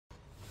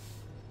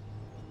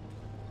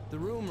The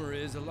rumor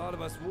is a lot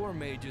of us War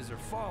Mages are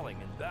falling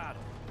in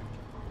battle.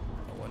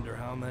 I wonder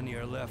how many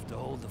are left to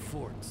hold the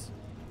forts.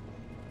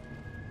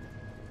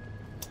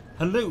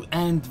 Hello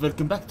and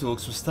welcome back to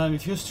Orcs. This time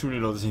with yours truly,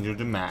 Lotus into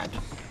the Mad.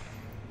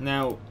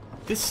 Now,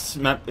 this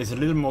map is a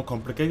little more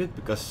complicated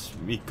because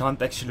we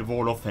can't actually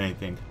wall off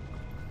anything.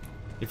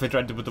 If I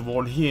try to put a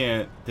wall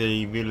here,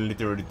 they will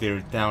literally tear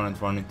it down and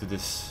run into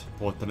this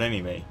portal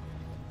anyway.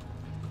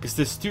 Because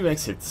there's two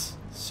exits,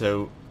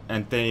 so,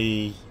 and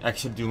they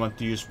actually do want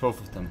to use both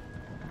of them.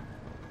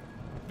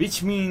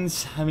 Which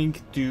means having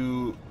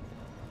to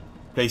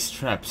place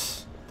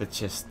traps that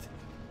just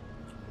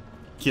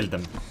kill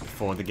them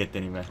before they get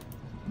anywhere.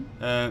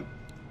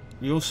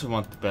 We also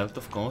want the belt,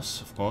 of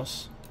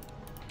course.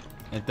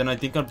 And then I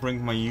think I'll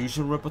bring my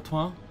usual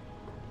repertoire,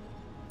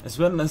 as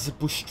well as a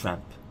bush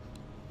trap,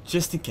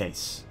 just in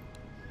case.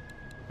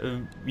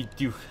 We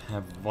do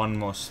have one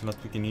more slot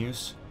we can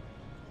use.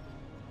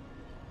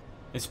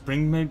 A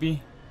spring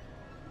maybe?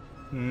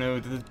 No,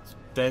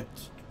 that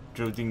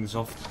throw things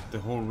off the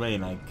whole way,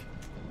 like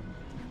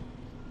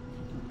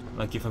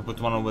if I put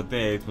one over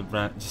there, it would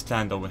just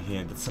land over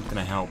here. That's not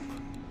gonna help.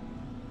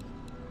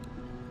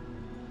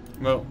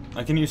 Well,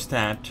 I can use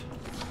that.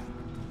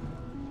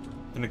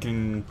 Then I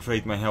can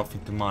trade my health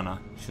into mana,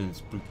 should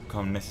it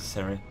become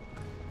necessary.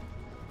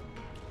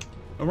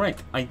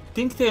 Alright, I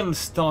think they'll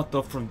start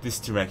off from this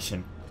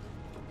direction.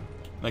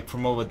 Like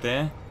from over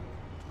there.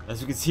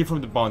 As you can see from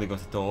the bar, they got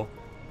the door.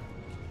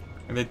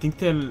 And I think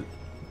they'll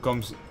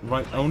come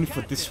right only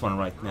for this one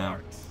right now.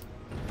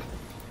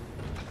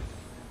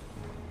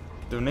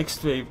 The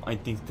next wave, I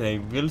think they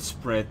will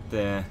spread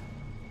their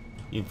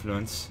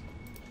influence.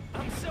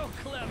 I'm so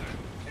clever.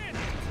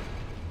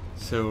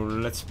 So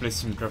let's place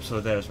some traps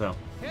over there as well.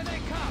 Here they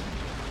come.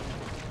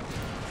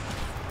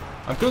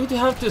 I'm going to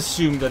have to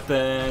assume that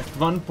at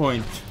one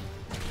point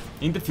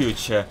in the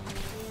future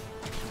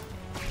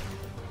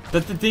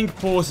that the thing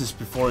pauses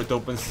before it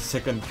opens the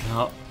second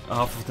half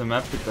of the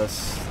map,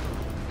 because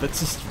that's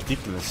just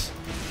ridiculous.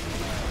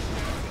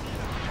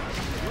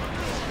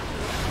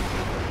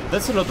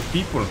 That's a lot of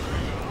people.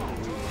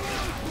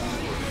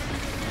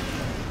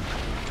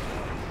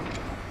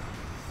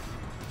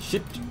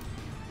 Shit.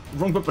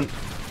 Wrong weapon.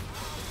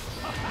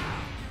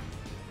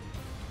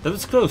 That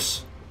was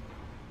close.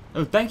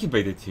 Oh, thank you,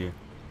 Baited here.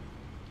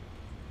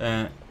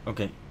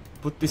 Okay.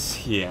 Put this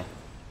here.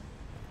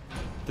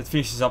 That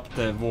finishes up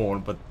the wall,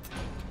 but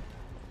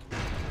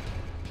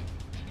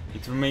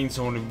it remains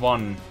only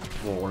one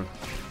wall.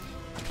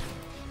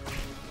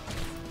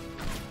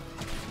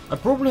 I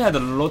probably had a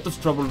lot of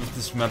trouble with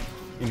this map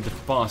in the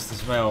past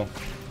as well.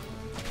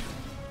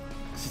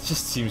 'Cause it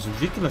just seems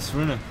ridiculous,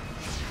 really.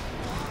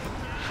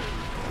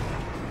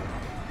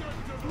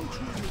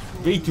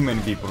 Way too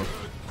many people.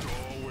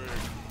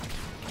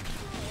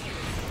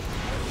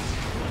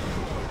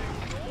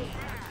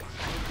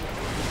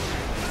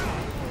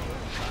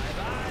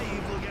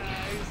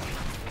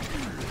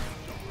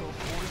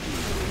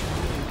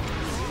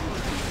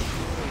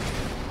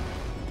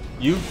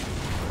 You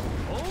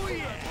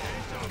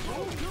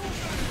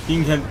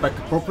being held back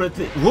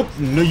appropriately. Whoop!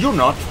 No, you're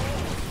not.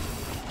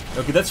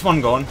 Okay, that's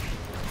one gone.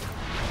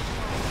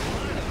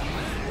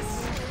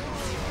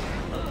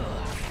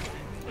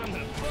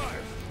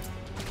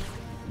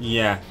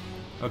 Yeah.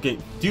 Okay,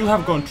 do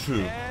have gone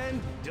through.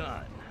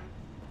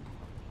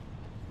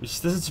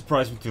 Which doesn't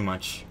surprise me too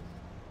much.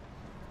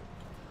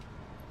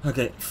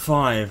 Okay,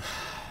 5.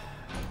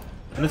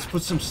 Let's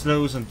put some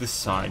slows on this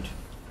side.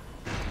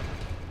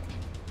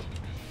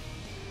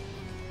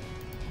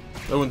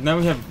 Oh, and now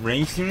we have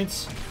ranged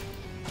units.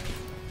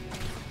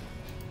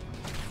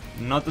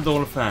 Not at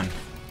all a fan.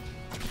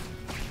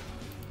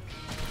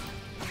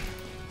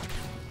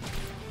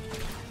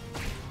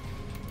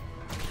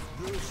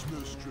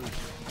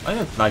 I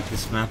don't like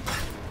this map.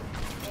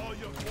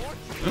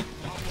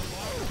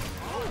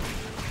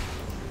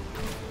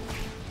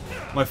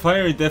 My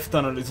fiery death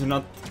tunnel is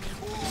not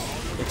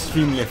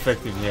extremely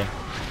effective here.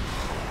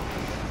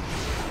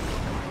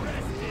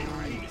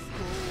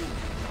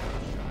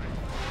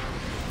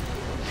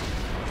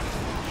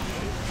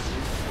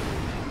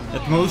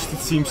 At most, it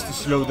seems to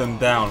slow them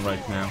down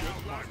right now.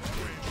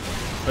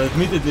 But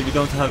admittedly, we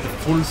don't have the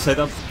full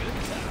setup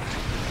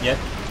yet.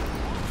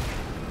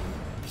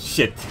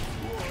 Shit.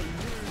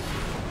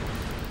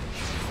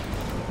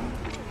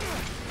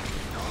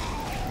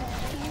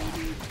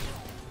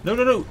 No,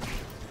 no, no!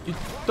 You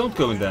don't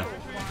go in there.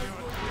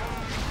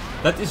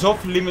 That is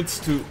off limits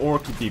to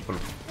orky people.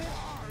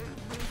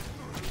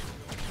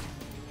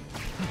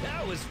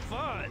 That was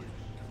fun.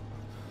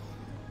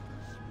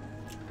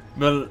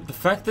 Well, the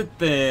fact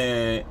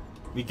that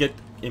we get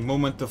a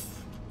moment of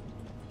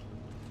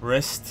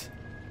rest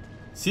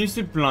seems to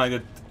imply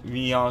that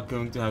we are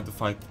going to have to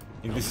fight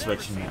in this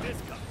direction now.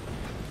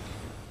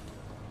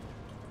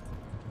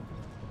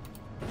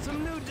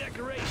 Some new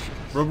decorations.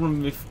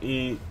 Problem with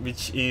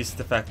which is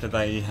the fact that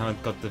I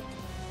haven't got the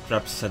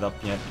traps set up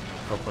yet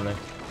properly.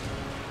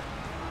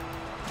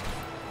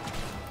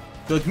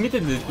 So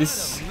admittedly,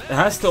 this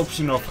has the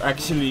option of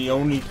actually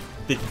only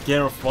taking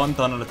care of one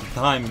tunnel at a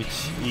time,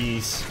 which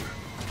is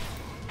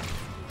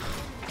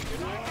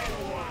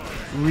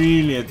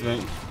really an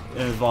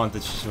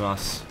advantage to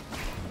us.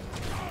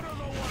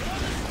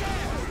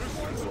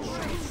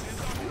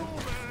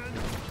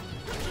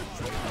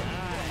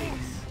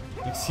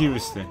 Like,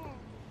 seriously.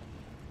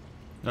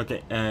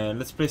 Okay,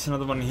 let's place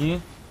another one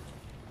here.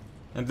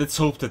 And let's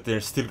hope that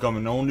they're still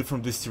coming only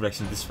from this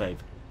direction, this wave.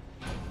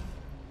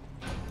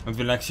 And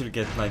we'll actually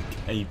get like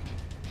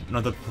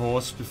another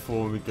pause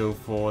before we go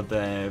for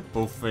the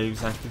both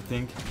waves active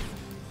thing.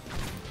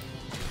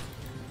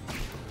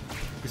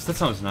 Because that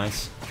sounds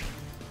nice.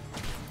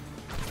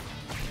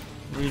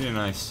 Really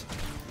nice.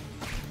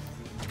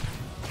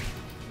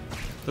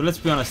 So let's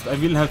be honest, I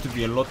will have to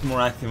be a lot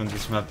more active on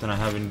this map than I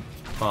have in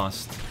the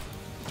past.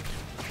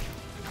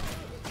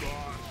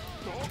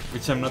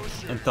 Which I'm not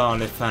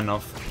entirely a fan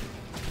of.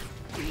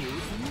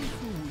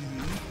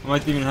 I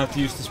might even have to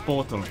use this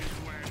portal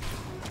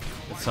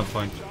at some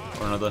point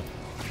or another.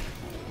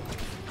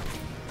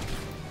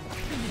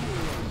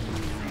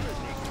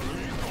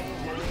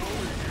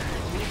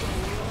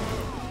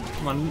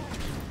 Come on.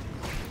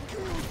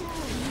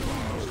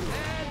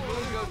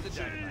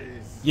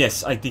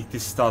 Yes, I think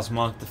this does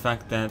mark the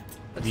fact that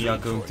we are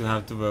going to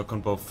have to work on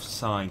both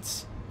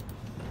sides.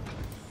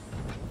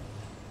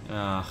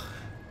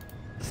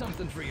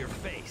 Something for your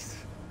face.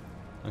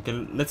 Okay,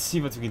 let's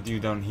see what we can do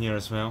down here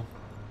as well.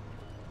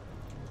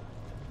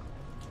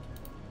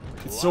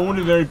 It's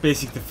only very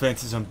basic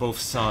defenses on both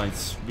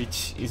sides,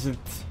 which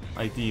isn't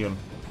ideal.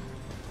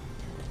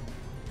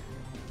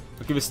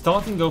 Okay, we're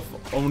starting off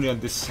only on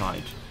this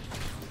side.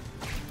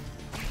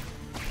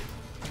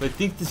 But I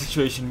think the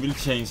situation will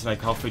change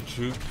like halfway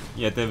through.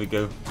 Yeah, there we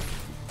go.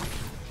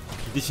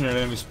 Additional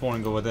enemy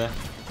spawning over there.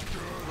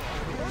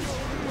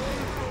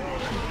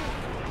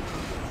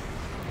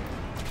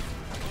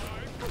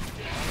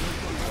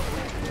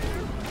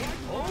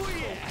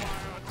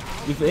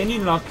 With any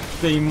luck,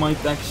 they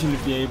might actually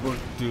be able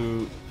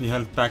to be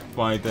held back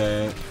by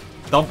the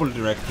double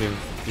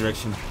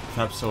direction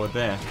traps over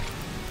there.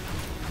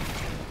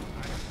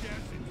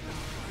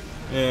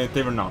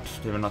 They were not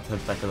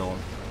held back at all.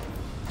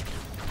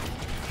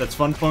 That's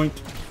one point.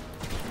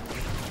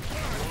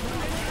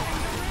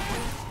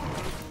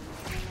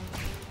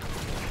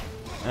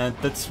 And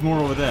that's more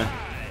over there.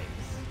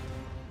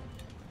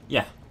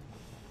 Yeah.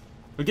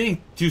 We're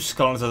getting 2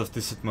 skulls out of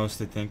this at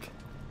most, I think.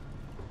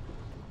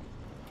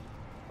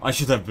 I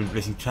should have been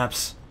placing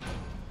traps.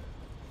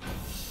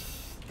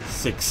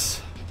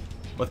 6.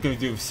 What can we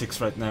do with 6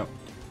 right now?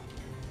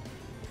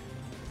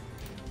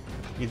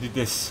 We can do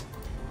this.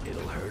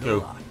 It'll hurt Go. a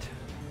lot.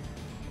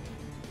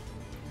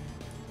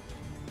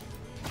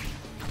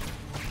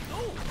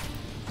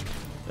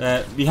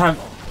 We have...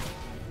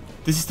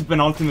 This is the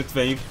penultimate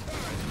wave.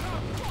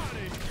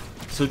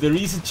 So there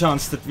is a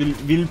chance that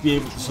we'll be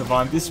able to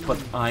survive this, but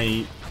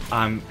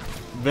I'm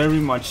very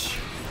much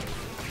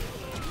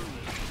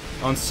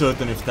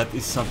uncertain if that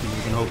is something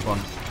we can hope on.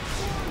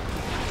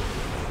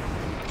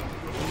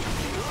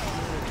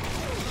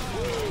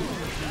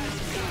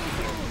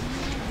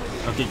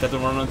 Okay, got to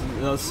run on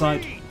the other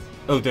side.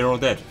 Oh, they're all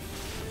dead.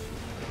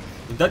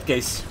 In that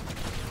case...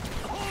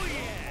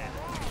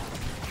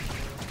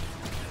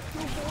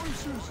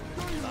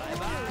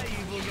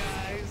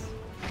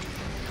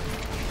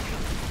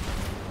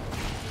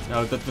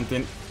 No, that went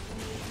in.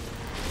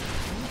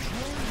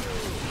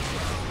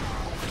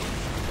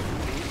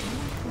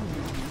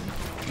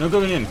 No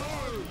going in.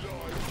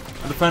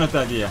 I'm a fan of the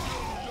idea.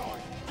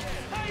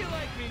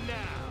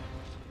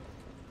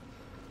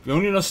 We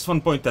only lost 1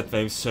 point that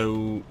wave,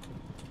 so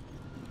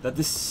that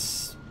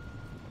is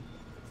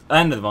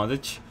an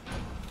advantage.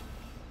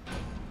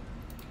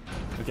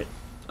 Okay,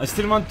 I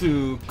still want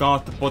to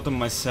guard the bottom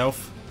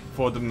myself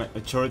for the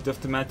majority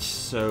of the match,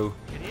 so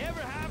Can you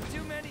ever have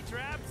too many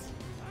traps?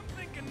 I'm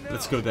thinking no.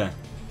 let's go there.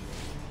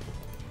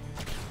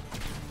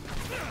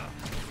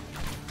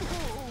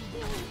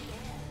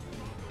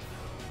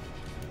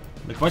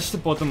 Like, watch the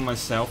bottom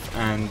myself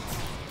and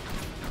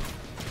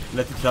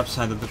let the traps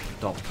handle the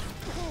top.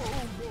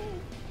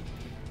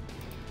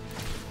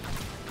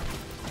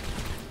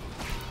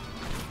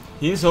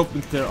 Here's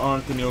hoping there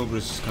aren't any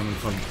ogres coming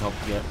from the top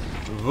yet.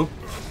 Whoop.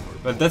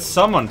 Well, that's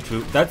someone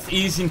too. That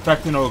is in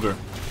fact an ogre.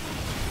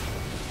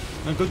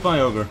 And goodbye,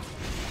 ogre.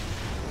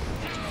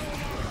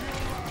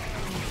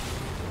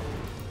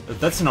 But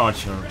that's an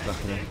archer,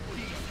 luckily.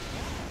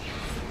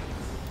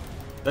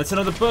 That's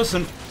another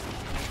person.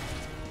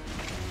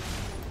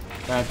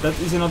 And that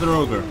is another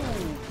ogre.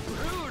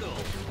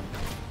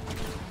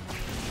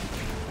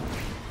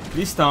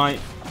 Please die.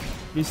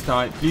 Please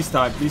die, please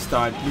die, please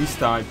die, please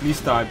die,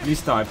 please die,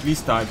 please die,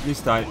 please die,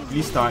 please die,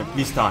 please die,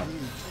 please die.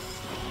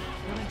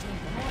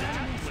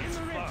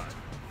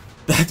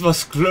 That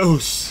was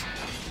close.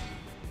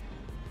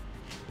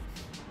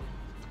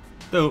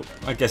 Though,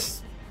 I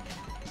guess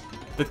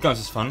that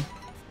counts as fun.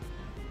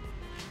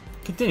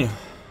 Continue.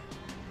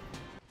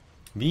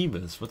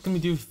 Weavers, what can we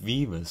do with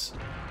weavers?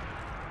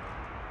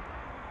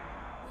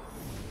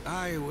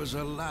 I was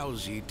a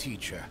lousy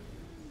teacher,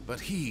 but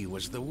he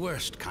was the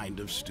worst kind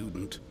of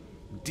student.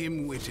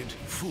 Dim-witted,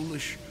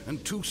 foolish,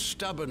 and too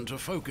stubborn to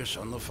focus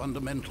on the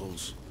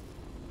fundamentals.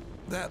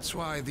 That's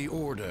why the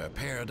Order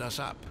paired us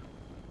up.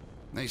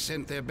 They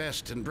sent their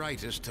best and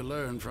brightest to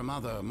learn from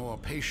other, more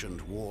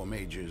patient war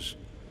mages.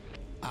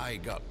 I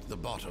got the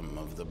bottom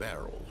of the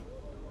barrel.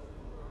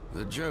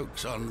 The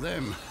joke's on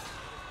them.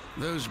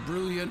 Those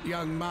brilliant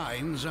young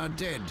minds are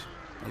dead,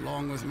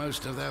 along with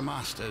most of their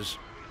masters.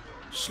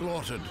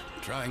 Slaughtered,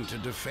 trying to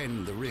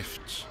defend the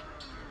rifts.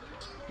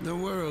 The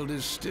world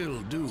is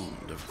still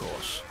doomed, of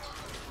course.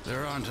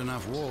 There aren't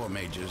enough war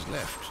mages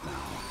left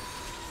now.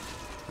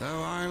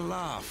 Though I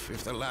laugh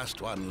if the last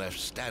one left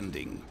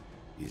standing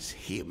is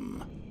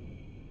him.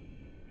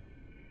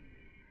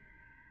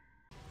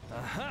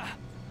 Aha!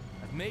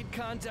 I've made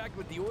contact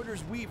with the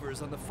Order's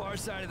weavers on the far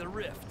side of the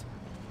rift.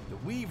 The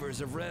weavers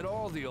have read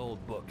all the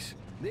old books.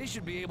 They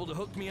should be able to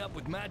hook me up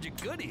with magic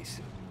goodies.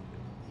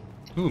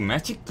 Ooh,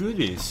 magic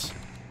goodies.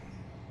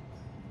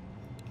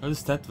 How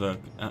does that work?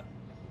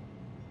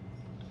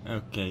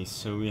 Okay,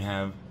 so we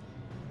have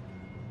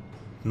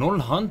Null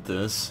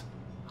Hunters.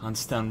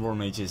 Hunts down war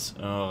mages.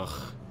 Ugh.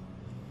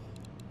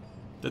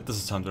 That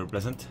doesn't sound very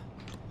pleasant.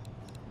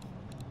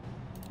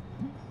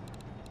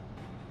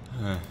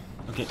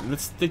 Okay,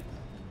 let's take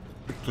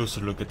a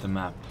closer look at the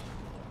map.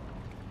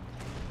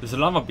 There's a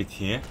lava pit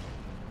here,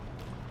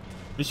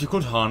 which we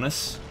could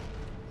harness.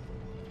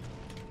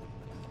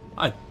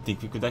 I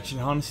think we could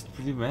actually harness it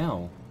pretty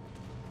well.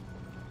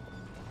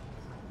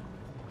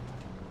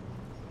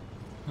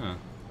 Huh.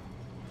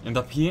 And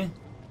up here?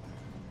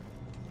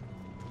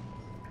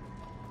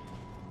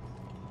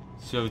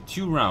 So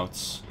two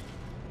routes.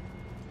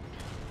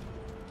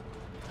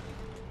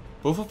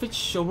 Both of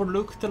which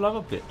overlook the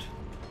lava pit.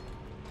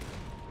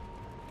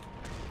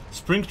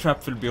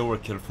 Springtrap will be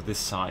overkill for this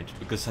side,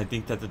 because I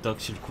think that the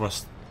ducks should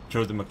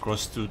throw them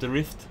across to the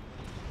rift.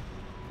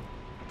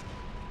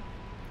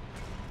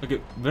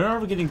 Okay, where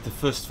are we getting the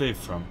first wave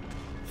from?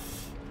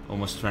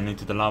 Almost ran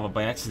into the lava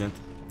by accident.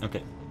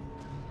 Okay.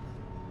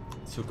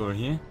 Let's look over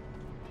here.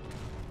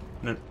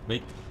 No,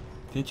 wait.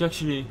 Didn't you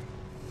actually...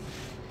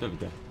 There we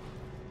go.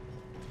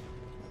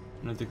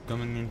 No, they're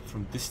coming in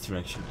from this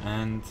direction,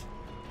 and...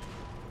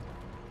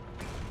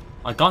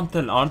 I can't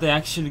tell, are they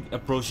actually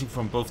approaching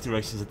from both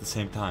directions at the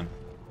same time?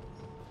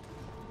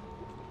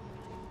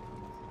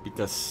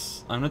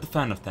 Because I'm not a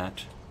fan of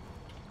that.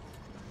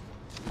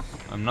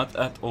 I'm not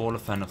at all a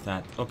fan of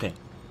that. Okay.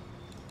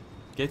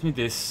 Get me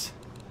this.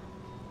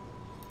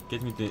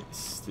 Get me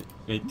this.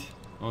 Wait.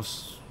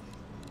 Also,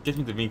 get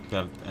me the wing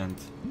belt, and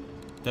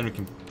then we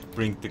can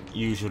bring the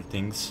usual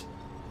things.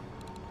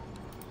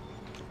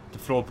 The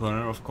floor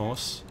burner, of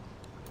course.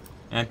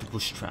 And the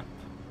bush trap.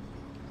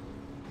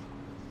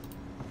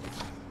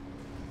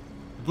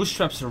 Bush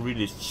traps are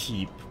really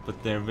cheap,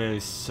 but they're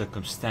very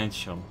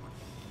circumstantial.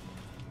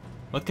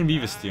 What can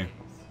weavers do?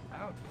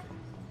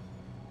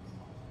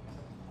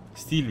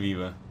 Steel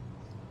weaver.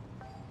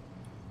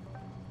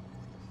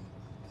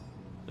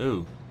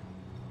 Oh.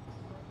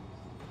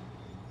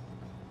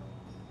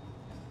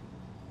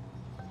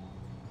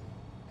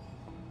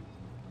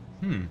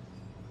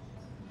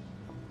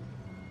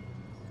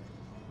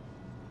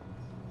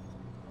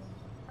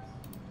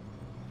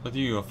 What do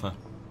you offer?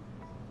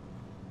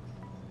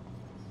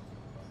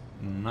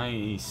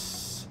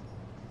 Nice.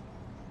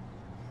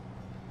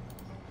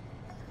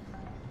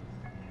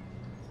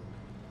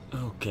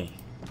 Okay.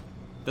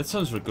 That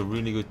sounds like a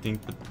really good thing,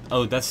 but...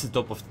 Oh, that's the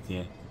top of the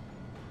tier.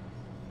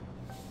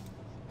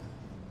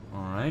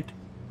 Alright.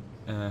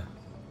 Then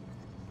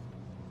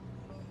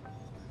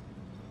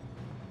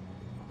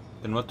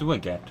what do I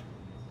get?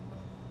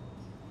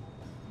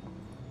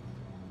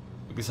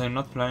 Because I'm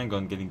not planning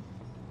on getting...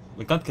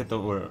 We can't get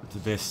over to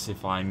this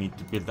if I need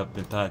to build up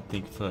the entire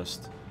thing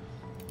first.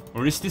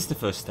 Or is this the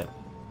first step?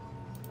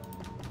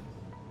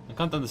 I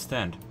can't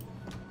understand.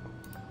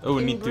 Oh,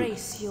 we need to...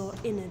 Embrace your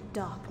inner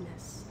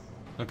darkness.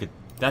 Okay,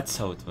 that's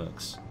how it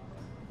works.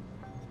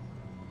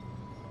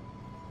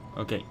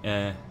 Okay,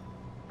 I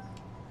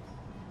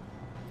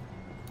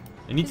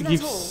need to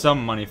give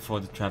some money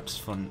for the traps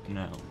for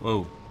now.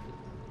 Whoa.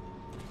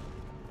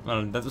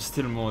 Well, that was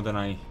still more than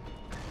I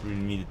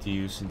really needed to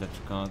use in that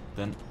regard.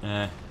 Then,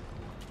 8.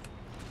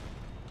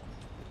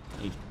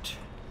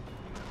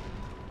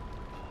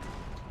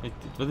 Wait,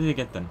 what did I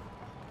get then?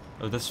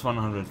 Oh, that's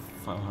 100,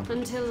 500.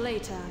 Until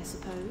later, I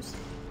suppose.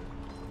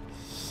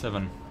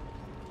 7.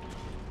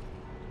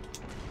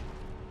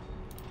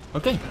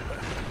 Okay.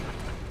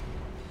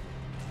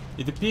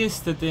 It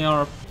appears that they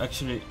are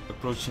actually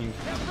approaching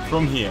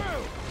from here.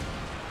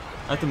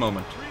 At the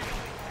moment.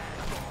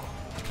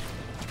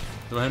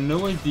 Though I have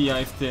no idea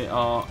if they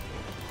are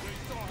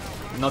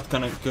not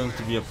going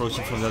to be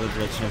approaching from the other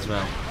direction as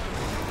well.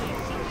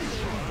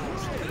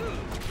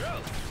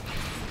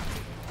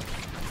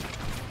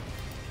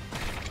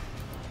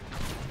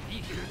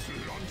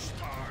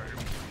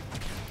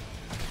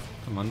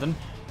 Come on then.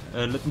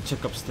 Let me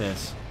check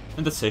upstairs.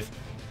 And that's safe.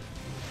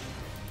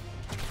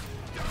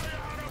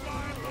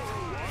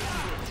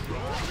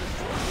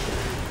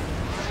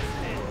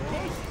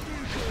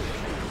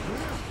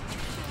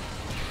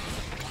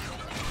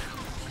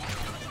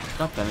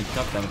 God damn it,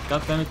 god damn it,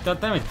 god damn it,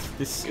 god damn it.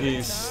 This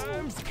is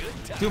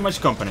too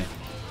much company.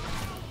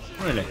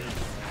 Really.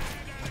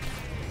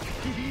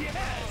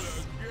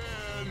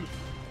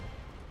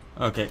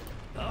 Okay.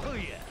 Oh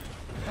yeah.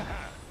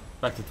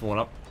 Back that wall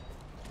up.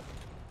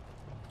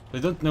 I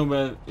don't know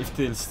where, if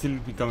they'll still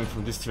be coming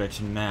from this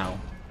direction now,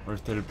 or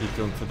if they'll be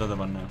going for the other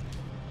one now.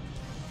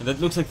 And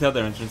that looks like the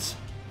other entrance.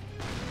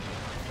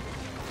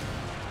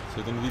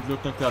 So then it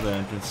look like the other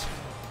entrance.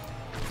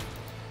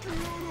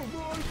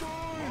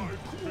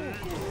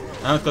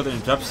 I haven't got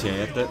any traps here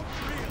yet. But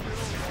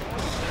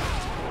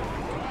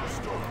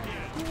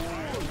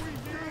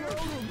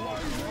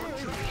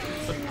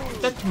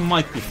that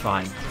might be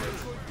fine.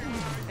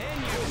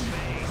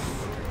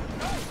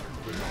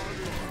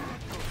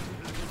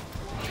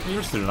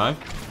 You're still alive.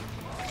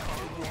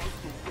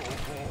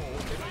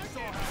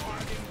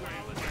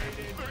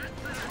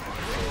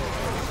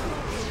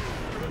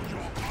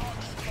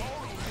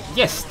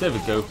 Yes, there we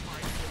go.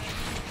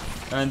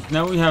 And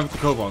now we have the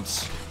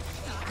kobolds.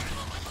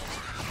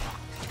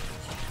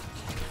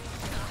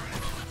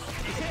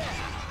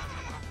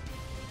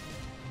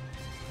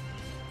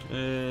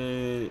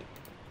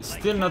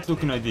 Still not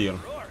looking ideal.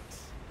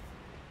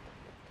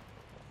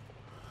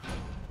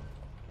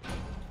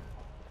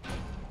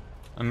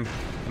 I'm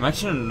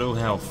actually on low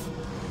health,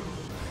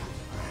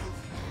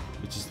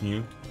 which is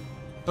new.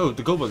 Oh,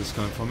 the kobold is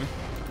coming for me.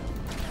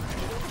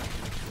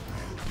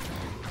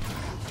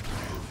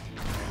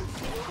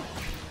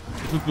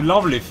 It would be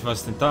lovely if it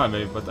was the entire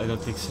wave, but I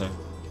don't think so.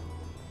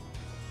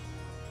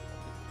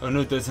 Oh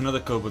no, there's another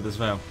kobold as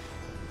well.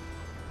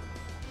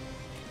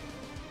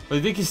 But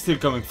I think he's still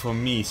coming for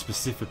me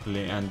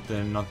specifically, and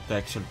not the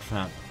actual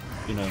trap.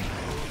 You know,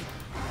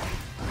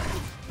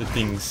 the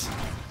things.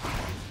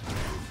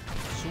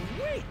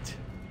 Sweet.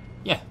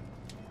 Yeah,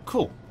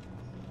 cool.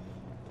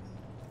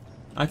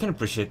 I can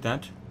appreciate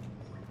that.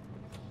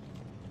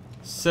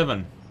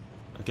 7.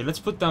 Okay, let's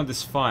put down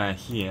this fire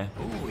here.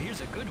 Ooh,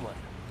 here's a good one.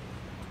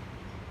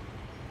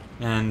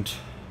 And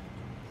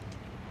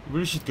we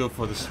really should go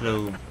for the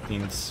slow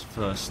things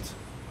first.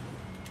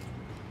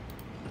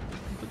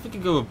 But we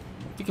can go.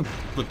 We can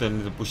put that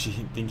little bushy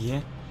thing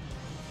here.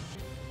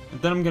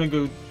 And then I'm gonna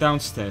go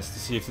downstairs to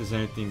see if there's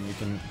anything we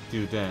can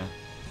do there.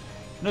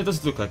 No, it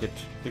doesn't look like it.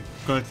 They're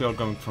currently all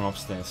coming from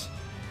upstairs.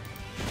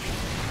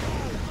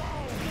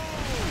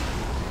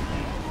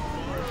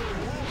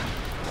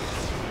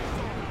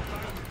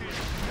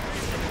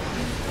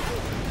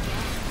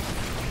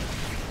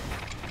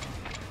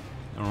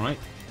 Alright.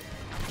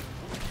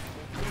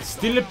 It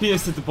still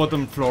appears that the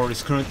bottom floor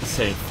is currently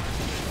safe.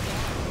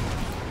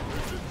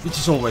 Which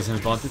is always an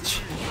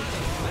advantage.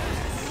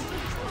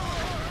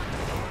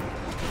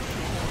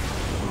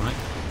 Alright.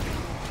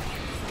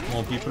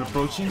 More people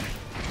approaching.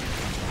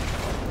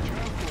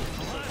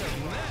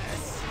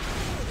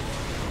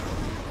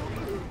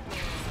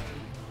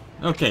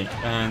 Okay,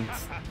 and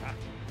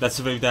that's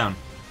the way down.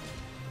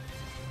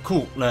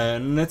 Cool,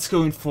 let's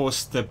go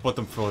enforce the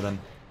bottom floor then.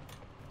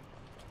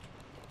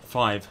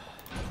 5.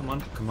 Come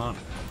on, come on,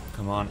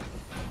 come on.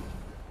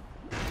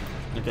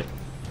 Okay.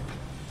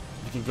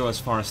 We can go as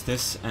far as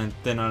this, and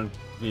then I'll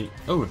be...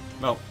 Oh,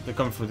 well, they're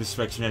coming from this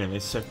direction anyway,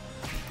 so...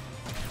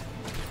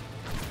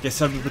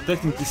 Guess I'll be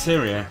protecting this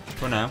area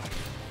for now.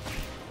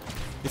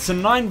 It's a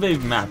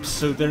 9-wave map,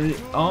 so there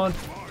are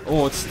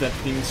odds that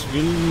things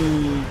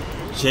will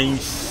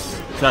change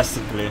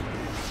drastically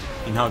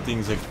in how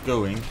things are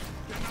going.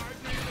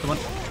 Come on.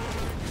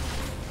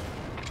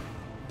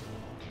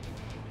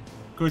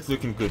 It's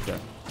looking good there.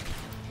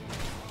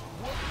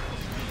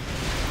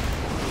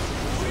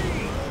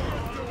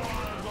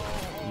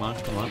 Come on,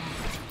 come on.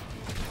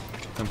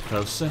 Come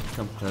closer,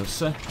 come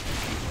closer.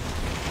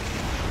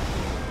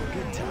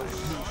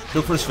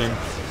 Go for a swim.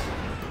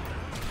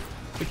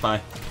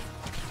 Goodbye.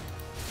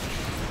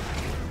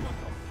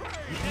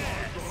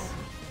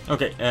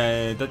 Okay,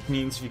 that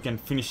means we can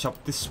finish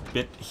up this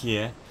bit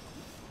here.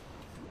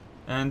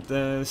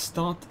 And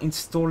start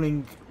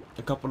installing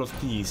a couple of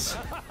these.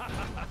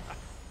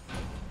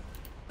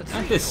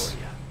 And this.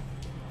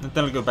 And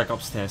then I'll go back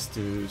upstairs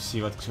to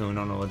see what's going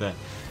on over there.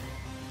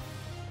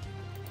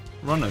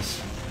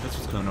 Runners. That's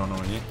what's going on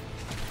over here.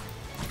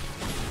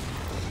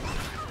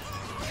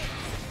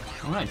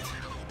 Alright.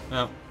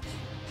 Well.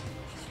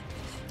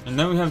 And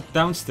then we have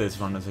downstairs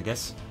runners, I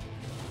guess.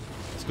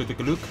 Let's go take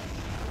a look.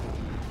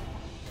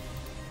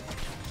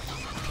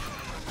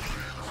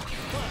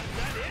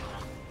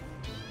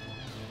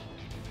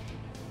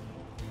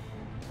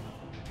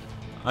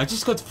 I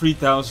just got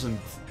 3,000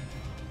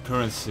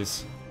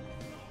 currencies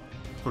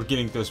for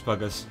killing those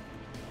buggers,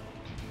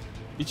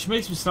 which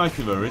makes me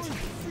slightly worried.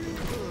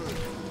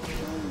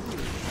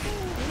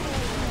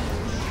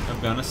 I'll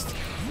be honest.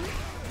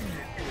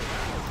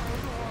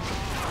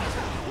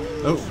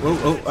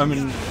 Oh, I'm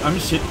in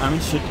shit, I'm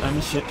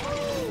in shit.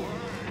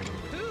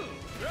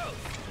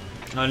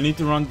 I need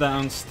to run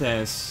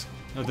downstairs.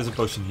 Oh, there's a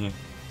potion here.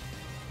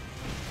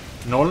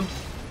 Null?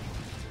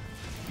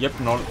 Yep,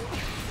 null.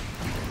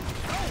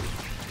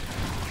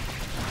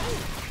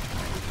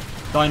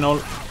 Die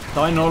null.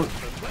 Die null.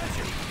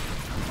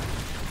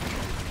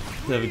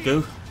 There we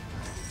go.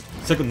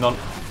 Second none.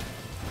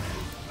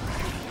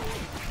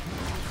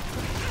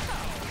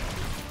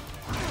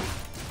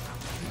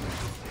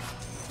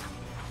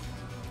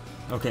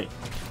 Okay.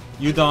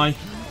 You die.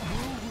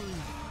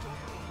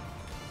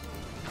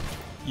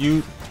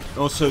 You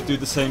also do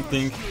the same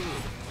thing.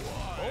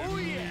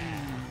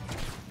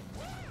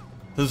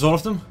 There's all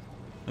of them?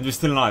 And you're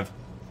still alive.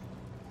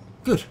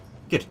 Good,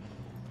 good.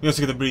 We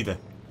also get a breather,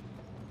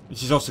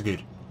 which is also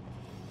good.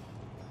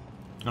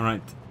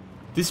 Alright.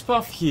 This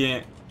path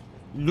here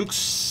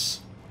looks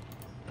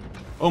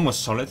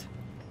almost solid.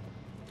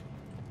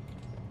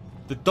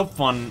 The top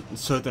one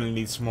certainly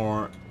needs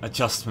more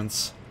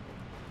adjustments.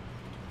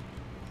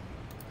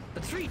 A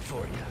treat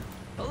for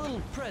you. A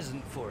little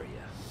present for you.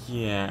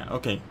 Yeah,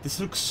 okay. This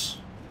looks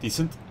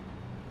decent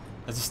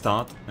as a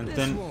start. And This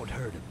then won't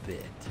hurt a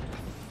bit.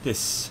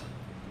 this.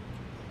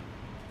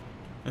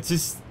 And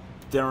since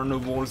there are no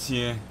walls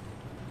here,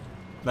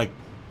 like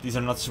these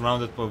are not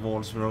surrounded by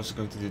walls, we're also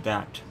going to do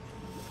that.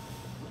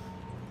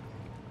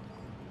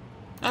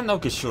 And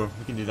okay, sure,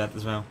 we can do that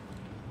as well.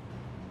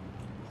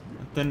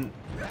 And then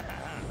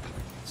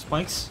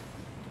spikes.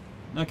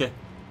 Okay.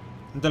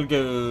 And I'll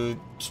go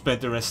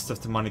spend the rest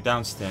of the money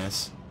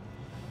downstairs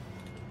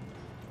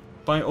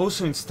by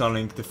also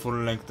installing the full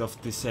length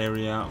of this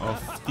area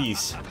of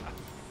these.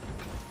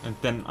 And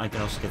then I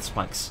can also get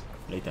spikes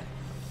later.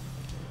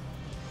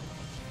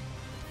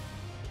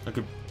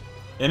 Okay,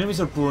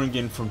 enemies are pouring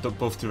in from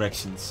both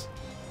directions.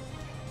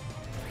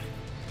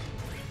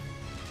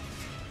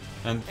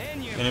 And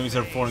enemies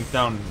are falling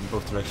down in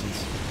both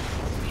directions.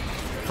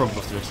 From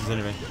both directions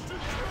anyway.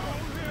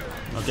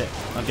 Okay,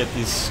 I'll get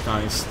these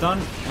guys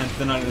done and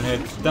then I'll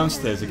head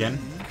downstairs again.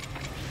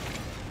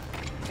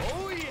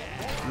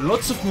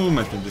 Lots of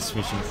movement in this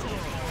mission.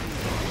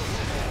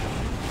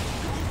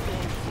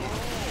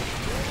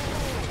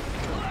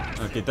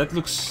 Okay, that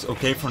looks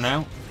okay for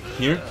now.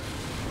 Here.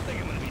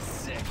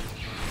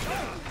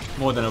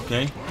 More than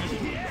okay.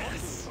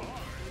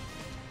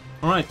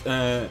 Alright,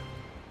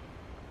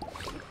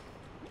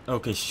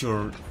 okay,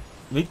 sure.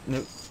 Wait,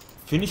 no.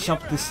 Finish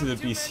up this little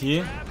piece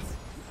here.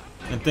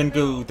 And then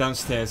go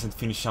downstairs and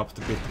finish up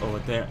the bit over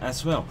there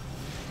as well.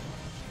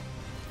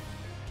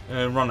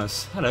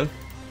 Runners, hello.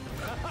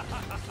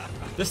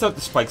 Test out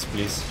the spikes,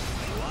 please.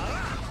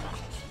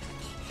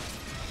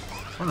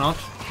 Or not.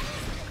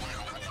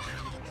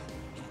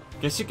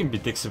 Guess you can be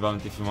dicks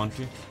about it if you want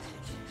to.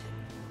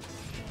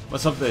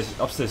 What's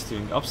upstairs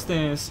doing?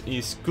 Upstairs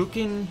is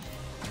cooking.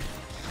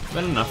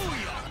 Well enough.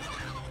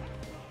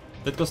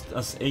 That cost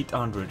us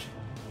 800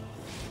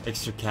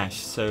 extra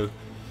cash, so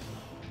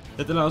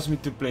that allows me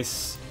to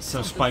place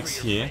some spikes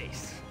here.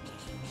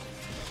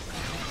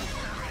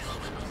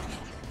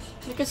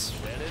 I guess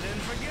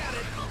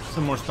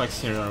some more spikes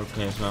here are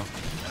okay as well.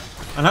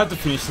 I'll have to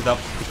finish it up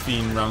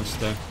between rounds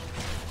though.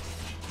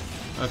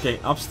 Okay,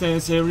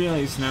 upstairs area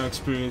is now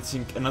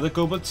experiencing another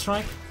cobalt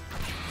strike.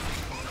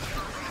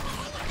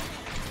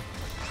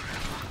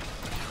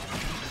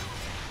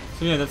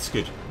 So yeah, that's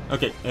good.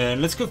 Okay,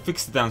 let's go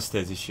fix the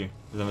downstairs issue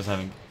that I was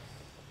having.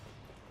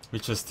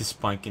 Which was this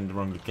spike in the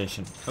wrong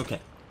location. Okay.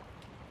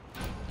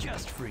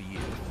 Just for you.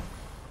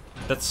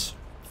 That's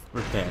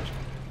repaired.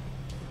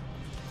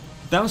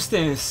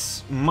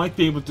 Downstairs might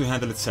be able to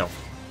handle itself.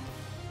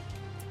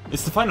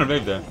 It's the final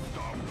wave there.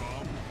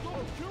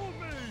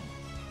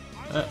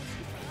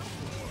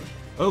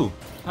 Oh,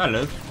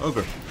 hello,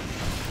 ogre.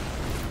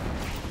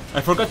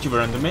 I forgot you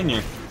were on the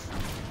menu.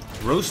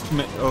 Roast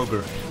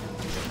ogre.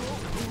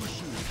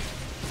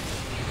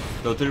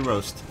 Totally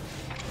roast.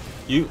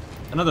 You,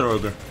 another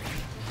ogre.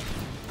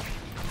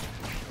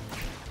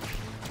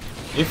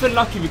 If we're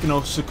lucky, we can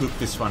also cook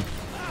this one.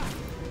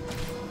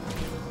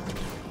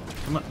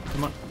 Come on,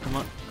 come on, come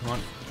on, come on.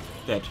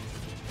 Dead.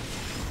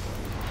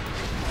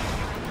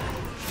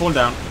 Fall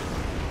down.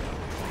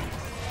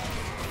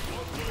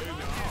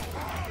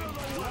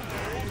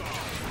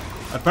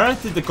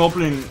 Apparently the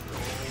goblin...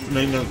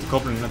 No, the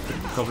goblin, not the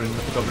goblin,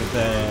 not the goblin,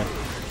 the...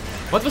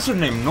 What was her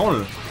name?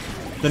 Knoll.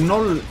 The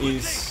Knoll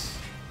is...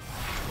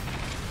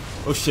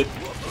 Oh shit.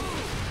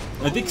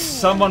 I think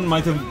someone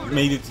might have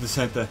made it to the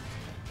center.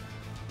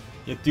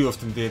 Yeah, two of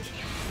them did.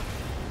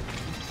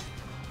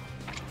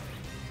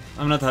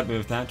 I'm not happy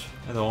with that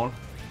at all.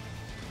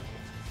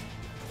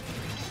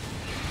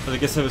 But I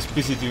guess I was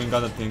busy doing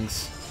other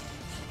things.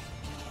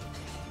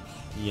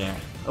 Yeah.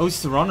 Oh,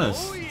 it's the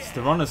runners. It's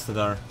the runners that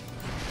are...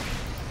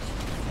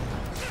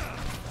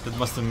 That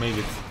must have made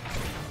it.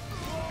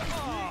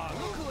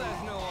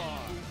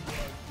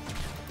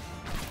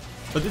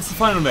 But it's the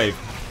final wave.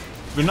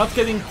 We're not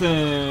getting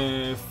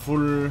the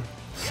full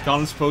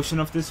Skulls potion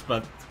of this,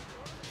 but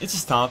it's a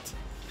start.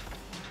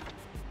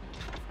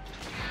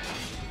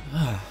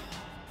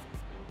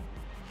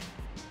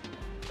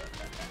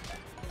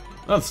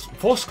 Well, it's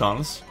 4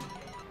 skulls.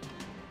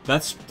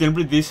 That's still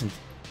pretty decent.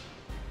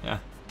 Yeah.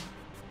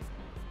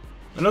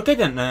 Well, okay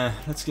then,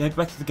 let's get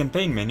back to the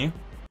campaign menu.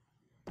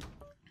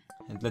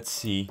 And let's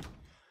see.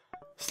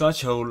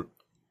 Sludge hole.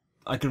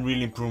 I can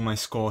really improve my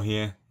score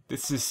here.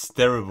 This is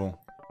terrible.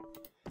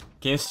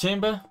 Chaos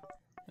chamber.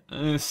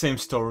 Same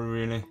story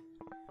really.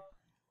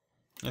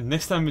 And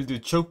next time we'll do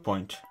Choke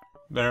Point,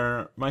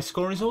 where my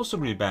score is also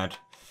really bad.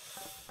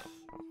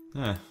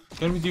 Yeah.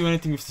 Can we do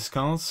anything with the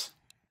skulls?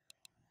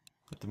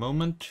 At the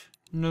moment?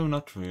 No,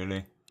 not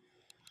really.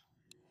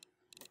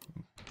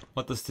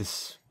 What does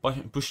this?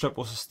 Push trap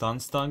also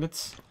stuns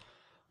targets.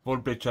 Wall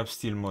blade traps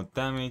deal more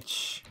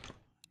damage.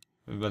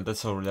 Well,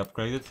 that's already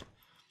upgraded.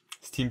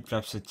 Steam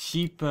traps are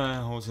cheaper,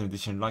 holds an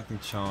additional lightning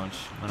charge.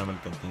 Manual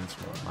contains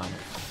more mana.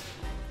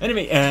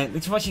 Anyway,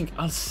 thanks for watching.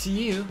 I'll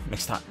see you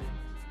next time.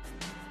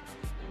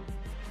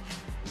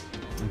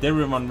 And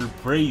everyone will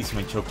praise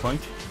my choke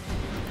point.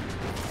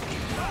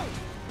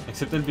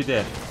 Except I'll be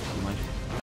dead. Never mind.